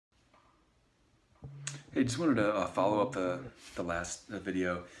Hey, just wanted to follow up the last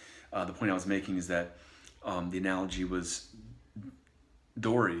video. The point I was making is that the analogy was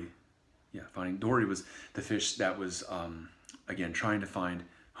Dory. Yeah, finding Dory was the fish that was again trying to find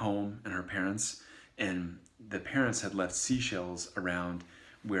home and her parents, and the parents had left seashells around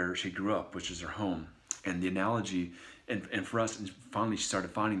where she grew up, which is her home. And the analogy, and for us, and finally she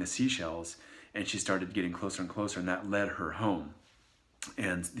started finding the seashells, and she started getting closer and closer, and that led her home.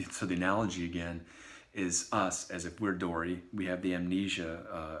 And so the analogy again is us as if we're Dory. We have the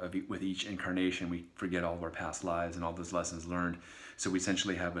amnesia with each incarnation. We forget all of our past lives and all those lessons learned. So we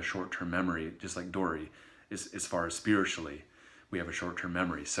essentially have a short-term memory, just like Dory, as far as spiritually, we have a short-term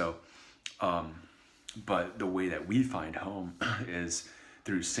memory. So, but the way that we find home is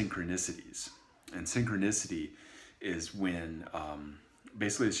through synchronicities. And synchronicity is when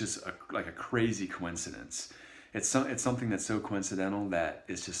basically it's just like a crazy coincidence. It's something that's so coincidental that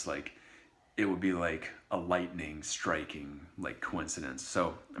it's just like, it would be like a lightning striking like coincidence.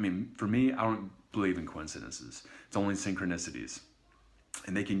 So, I mean, for me, I don't believe in coincidences. It's only synchronicities.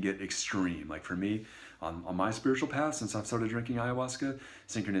 And they can get extreme. Like for me, on my spiritual path, since I've started drinking ayahuasca,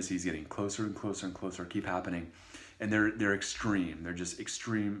 synchronicity is getting closer and closer and closer, keep happening. And they're extreme. They're just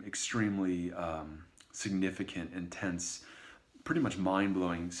extremely significant, intense, pretty much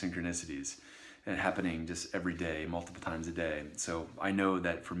mind-blowing synchronicities, and happening just every day, multiple times a day. So I know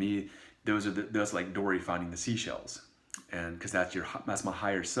that for me, those like Dory finding the seashells, and because that's my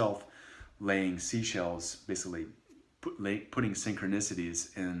higher self laying seashells, basically putting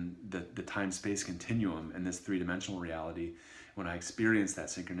synchronicities in the time-space continuum in this three-dimensional reality. When I experience that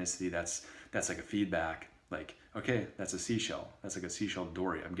synchronicity, that's like a feedback, like, okay, that's a seashell. That's like a seashell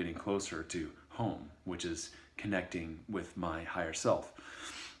Dory. I'm getting closer to home, which is connecting with my higher self.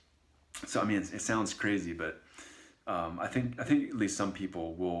 So I mean, it sounds crazy, but I think at least some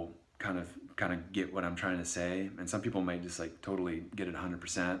people will kind of get what I'm trying to say, and some people might just like totally get it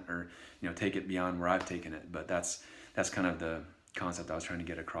 100%, or take it beyond where I've taken it. But that's kind of the concept I was trying to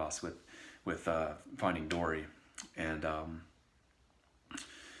get across with finding Dory, and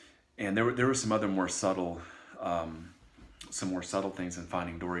there were some other more subtle things in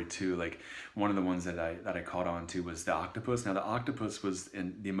Finding Dory too. Like one of the ones that I caught on to was the octopus. Now the octopus was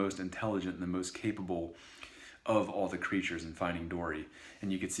the most intelligent and the most capable of all the creatures in Finding Dory,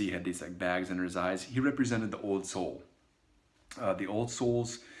 and you could see he had these like bags under his eyes. He represented the old soul, the old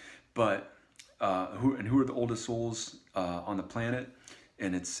souls. But who are the oldest souls on the planet?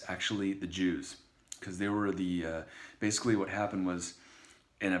 And it's actually the Jews, because they were the basically what happened was,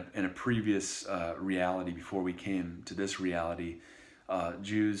 in a previous reality before we came to this reality,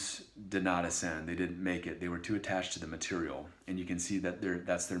 Jews did not ascend. They didn't make it. They were too attached to the material, and you can see that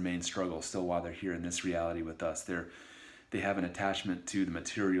that's their main struggle still while they're here in this reality with us. They have an attachment to the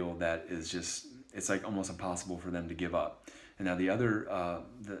material that is just, it's like almost impossible for them to give up. And now the other,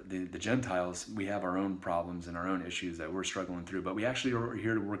 the Gentiles, we have our own problems and our own issues that we're struggling through, but we actually are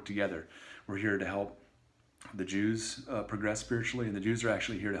here to work together. We're here to help the Jews progress spiritually, and the Jews are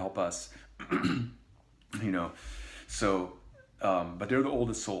actually here to help us. So but they're the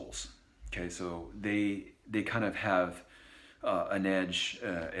oldest souls. Okay, so they kind of have an edge,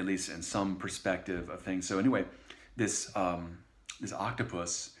 at least in some perspective of things. So anyway, this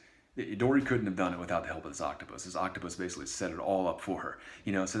octopus, Dory couldn't have done it without the help of this octopus. This octopus basically set it all up for her.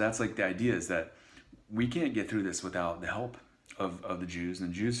 So that's like the idea, is that we can't get through this without the help of the Jews,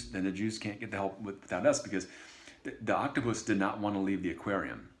 and the Jews can't get the help without us, because the octopus did not want to leave the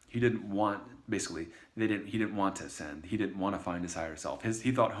aquarium. He didn't want, basically, he didn't want to ascend. He didn't want to find his higher self.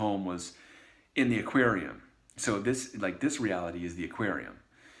 He thought home was in the aquarium. So this reality is the aquarium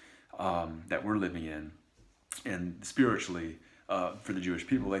that we're living in, and spiritually, for the Jewish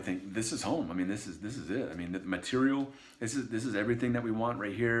people, they think this is home. I mean, this is it. I mean, the material, this is everything that we want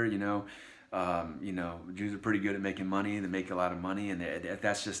right here. Jews are pretty good at making money. They make a lot of money, and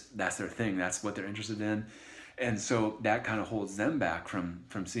that's their thing. That's what they're interested in. And so that kind of holds them back from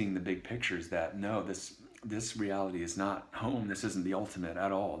seeing the big pictures, that no, this reality is not home. This isn't the ultimate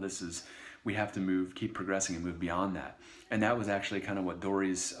at all. We have to keep progressing and move beyond that. And that was actually kind of what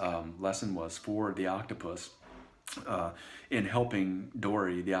Dory's lesson was for the octopus. In helping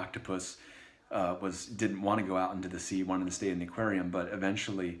Dory, the octopus didn't want to go out into the sea, wanted to stay in the aquarium, but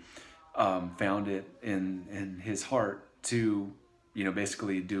eventually found it in his heart to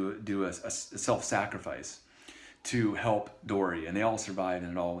basically do a self-sacrifice to help Dory, and they all survived,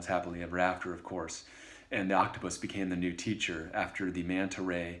 and it all was happily ever after, of course. And the octopus became the new teacher after the manta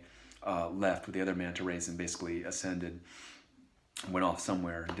ray left with the other manta rays and basically ascended, went off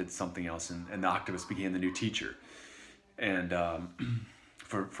somewhere and did something else, and the octopus became the new teacher. And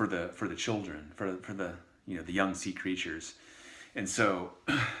for the children, for the the young sea creatures. And so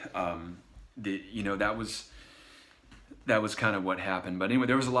that was kind of what happened. But anyway,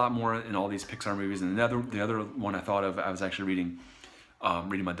 there was a lot more in all these Pixar movies. And the other one I thought of, I was actually reading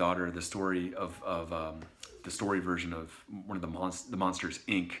my daughter the story of the story version of one of the Monsters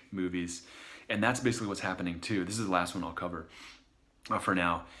Inc. movies, and that's basically what's happening too. This is the last one I'll cover for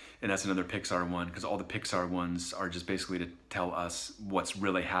now, and that's another Pixar one, because all the Pixar ones are just basically to tell us what's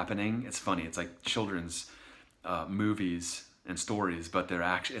really happening. It's funny, it's like children's movies and stories, but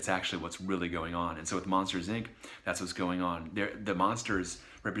it's actually what's really going on. And so with Monsters Inc., that's what's going on. The monsters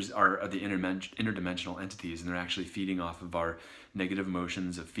are the interdimensional entities, and they're actually feeding off of our negative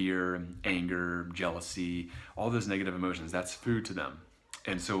emotions of fear, anger, jealousy, all those negative emotions. That's food to them.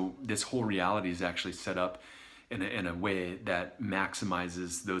 And so this whole reality is actually set up in a way that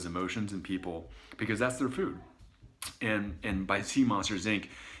maximizes those emotions in people, because that's their food. And by seeing Monsters Inc.,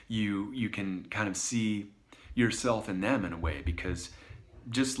 you can kind of see yourself in them in a way, because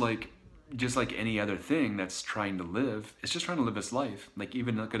just like any other thing that's trying to live, it's just trying to live its life. Like,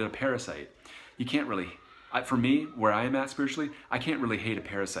 even look at a parasite. You can't really, for me, where I am at spiritually, I can't really hate a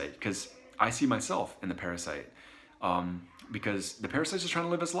parasite, because I see myself in the parasite. Because the parasite's just trying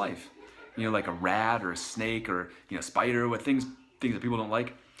to live its life. Like a rat or a snake or spider, what things that people don't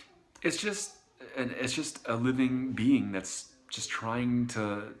like. It's just a living being that's just trying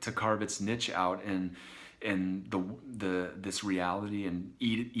to carve its niche out and this reality, and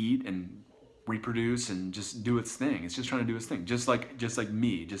eat and reproduce and just do its thing. It's just trying to do its thing, just like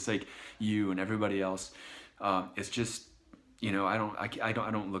me, just like you and everybody else. It's just I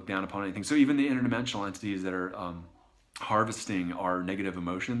don't look down upon anything. So even the interdimensional entities that are harvesting our negative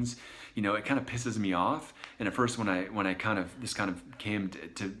emotions, it kind of pisses me off. And at first, when I this kind of came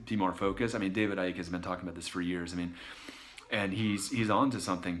to be more focused. I mean, David Icke has been talking about this for years. I mean, and he's on to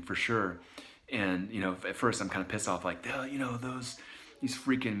something for sure. And at first I'm kind of pissed off, like, these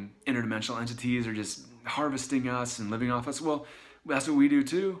freaking interdimensional entities are just harvesting us and living off us. Well, that's what we do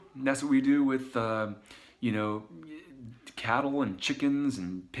too. That's what we do with cattle and chickens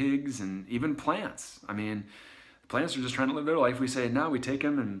and pigs and even plants. I mean, plants are just trying to live their life. We say, no, we take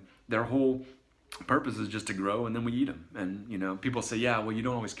them, and their whole purpose is just to grow, and then we eat them. And people say, yeah, well, you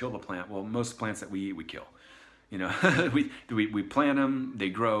don't always kill the plant. Well, most plants that we eat, we kill. We plant them, they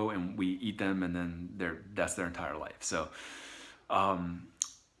grow, and we eat them, and then that's their entire life. So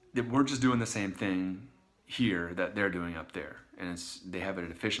we're just doing the same thing here that they're doing up there, and they have it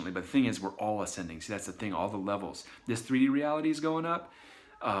efficiently. But the thing is, we're all ascending. See, that's the thing, all the levels. This 3D reality is going up,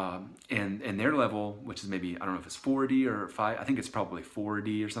 and their level, which is maybe, I don't know if it's 4D or 5, I think it's probably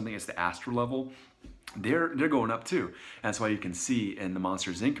 4D or something. It's the astral level. They're going up too. And that's why you can see in the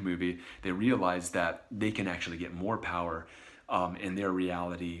Monsters Inc. movie, they realize that they can actually get more power in their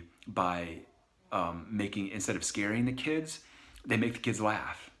reality by making, instead of scaring the kids, they make the kids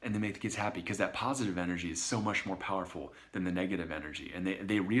laugh and they make the kids happy, because that positive energy is so much more powerful than the negative energy. And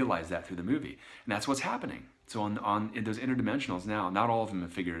they realize that through the movie. And that's what's happening. So in those interdimensionals now, not all of them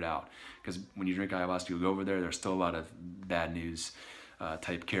have figured it out, because when you drink ayahuasca, you go over there, there's still a lot of bad news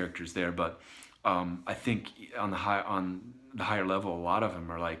type characters there. But I think on the higher level, a lot of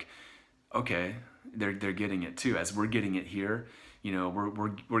them are like, okay, they're getting it too, as we're getting it here.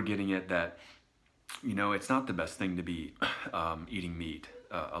 We're getting it that it's not the best thing to be eating meat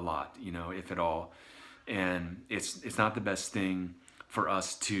a lot, if at all, and it's not the best thing for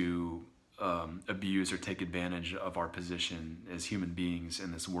us to abuse or take advantage of our position as human beings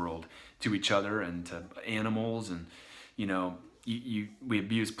in this world to each other and to animals. And we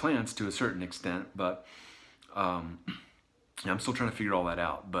abuse plants to a certain extent, but I'm still trying to figure all that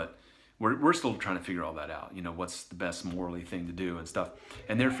out. But we're still trying to figure all that out. What's the best morally thing to do and stuff.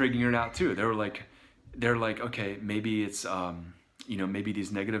 And they're figuring it out too. They're like, okay, maybe it's maybe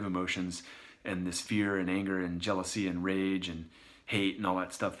these negative emotions and this fear and anger and jealousy and rage and hate and all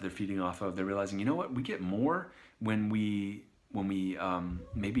that stuff they're feeding off of. They're realizing, what, we get more when we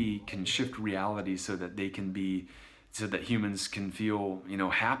maybe can shift reality so that humans can feel,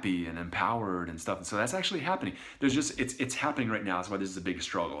 happy and empowered and stuff. And so that's actually happening. It's happening right now. That's why this is a big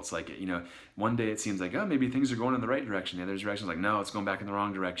struggle. It's like, one day it seems like, oh, maybe things are going in the right direction. The other direction is like, no, it's going back in the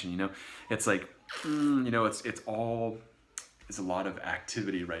wrong direction. It's like, it's a lot of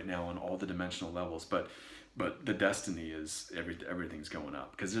activity right now on all the dimensional levels, but the destiny is everything's going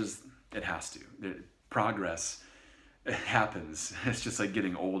up, because it has to. Progress happens. It's just like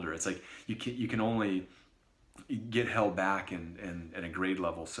getting older. It's like you can only get held back in a grade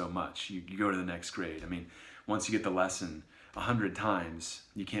level so much. You go to the next grade. I mean, once you get the lesson 100 times,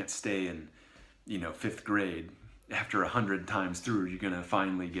 you can't stay in 5th grade after 100 times through, you're gonna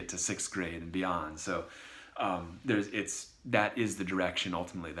finally get to 6th grade and beyond. So that is the direction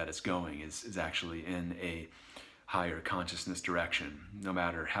ultimately that it's going, is actually in a higher consciousness direction. No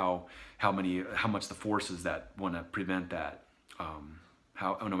matter how much the forces that want to prevent that,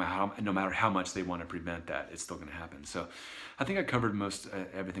 no matter how much they want to prevent that, it's still going to happen. So I think I covered most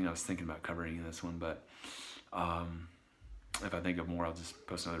everything I was thinking about covering in this one, but if I think of more, I'll just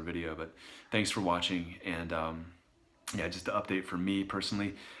post another video. But thanks for watching, and yeah, just an update for me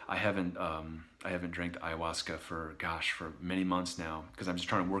personally. I haven't drank ayahuasca for many months now, because I'm just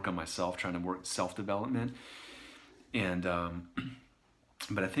trying to work on myself, trying to work self-development, and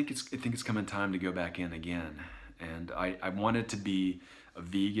but I think it's coming time to go back in again. And I wanted to be a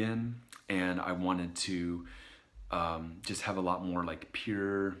vegan, and I wanted to just have a lot more like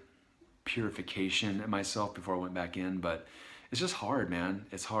purification in myself before I went back in. But it's just hard, man.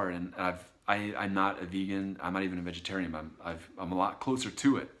 It's hard, and I'm not a vegan. I'm not even a vegetarian. I'm a lot closer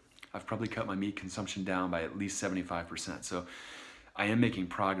to it. I've probably cut my meat consumption down by at least 75%. So I am making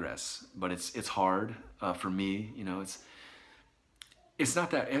progress, but it's hard for me. You know, it's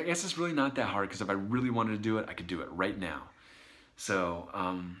not that. I guess it's really not that hard, because if I really wanted to do it, I could do it right now. So,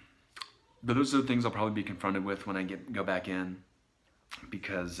 but those are the things I'll probably be confronted with when I go back in,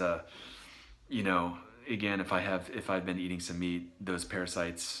 because you know, again, if I've been eating some meat, those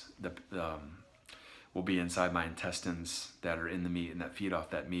parasites will be inside my intestines that are in the meat and that feed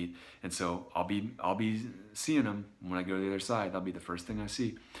off that meat, and so I'll be seeing them when I go to the other side. That'll be the first thing I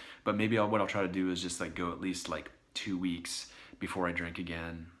see. But maybe what I'll try to do is just like go at least like 2 weeks before I drink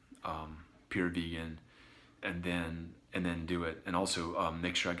again, pure vegan, and then do it, and also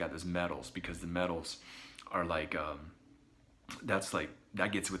make sure I got those metals, because the metals are like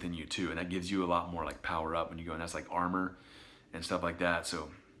that gets within you too, and that gives you a lot more like power up when you go, and that's like armor and stuff like that.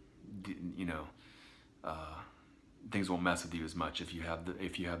 So you know, things won't mess with you as much if you have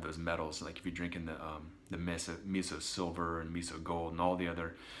those metals. Like if you're drinking the miso silver and miso gold and all the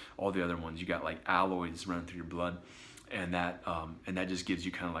other ones, you got like alloys running through your blood, and that just gives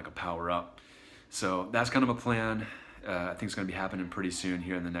you kind of like a power up. So that's kind of a plan. I think it's going to be happening pretty soon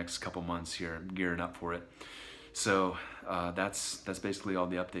here in the next couple months here. I'm gearing up for it. So that's basically all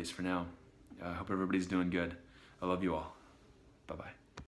the updates for now. I hope everybody's doing good. I love you all. Bye-bye.